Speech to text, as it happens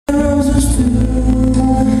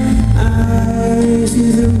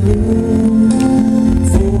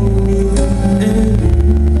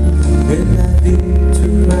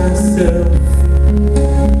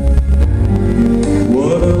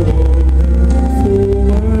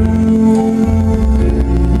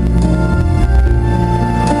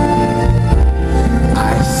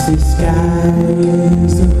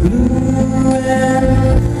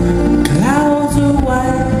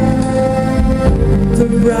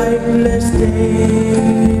lightless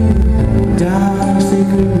day, dark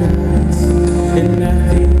secret nights, and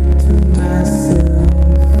nothing to myself.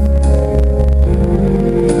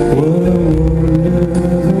 What a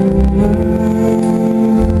wonderful world.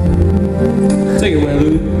 Take it away,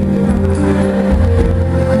 Lou.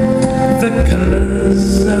 The colors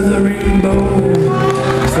of the rainbow,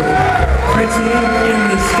 so pretty in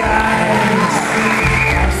the skies,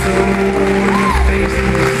 also in the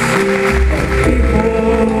faces of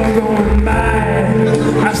people going by.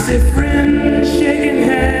 I see friends shaking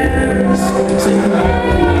hands, saying,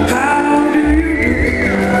 how do you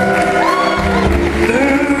do?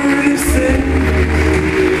 They say,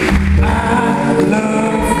 I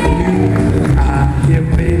love you. I hear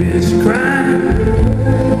babies crying,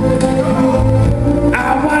 I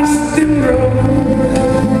watch them grow.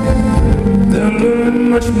 They'll learn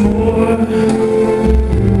much more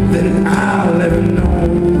than I'll ever know.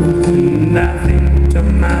 Nothing to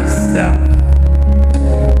myself.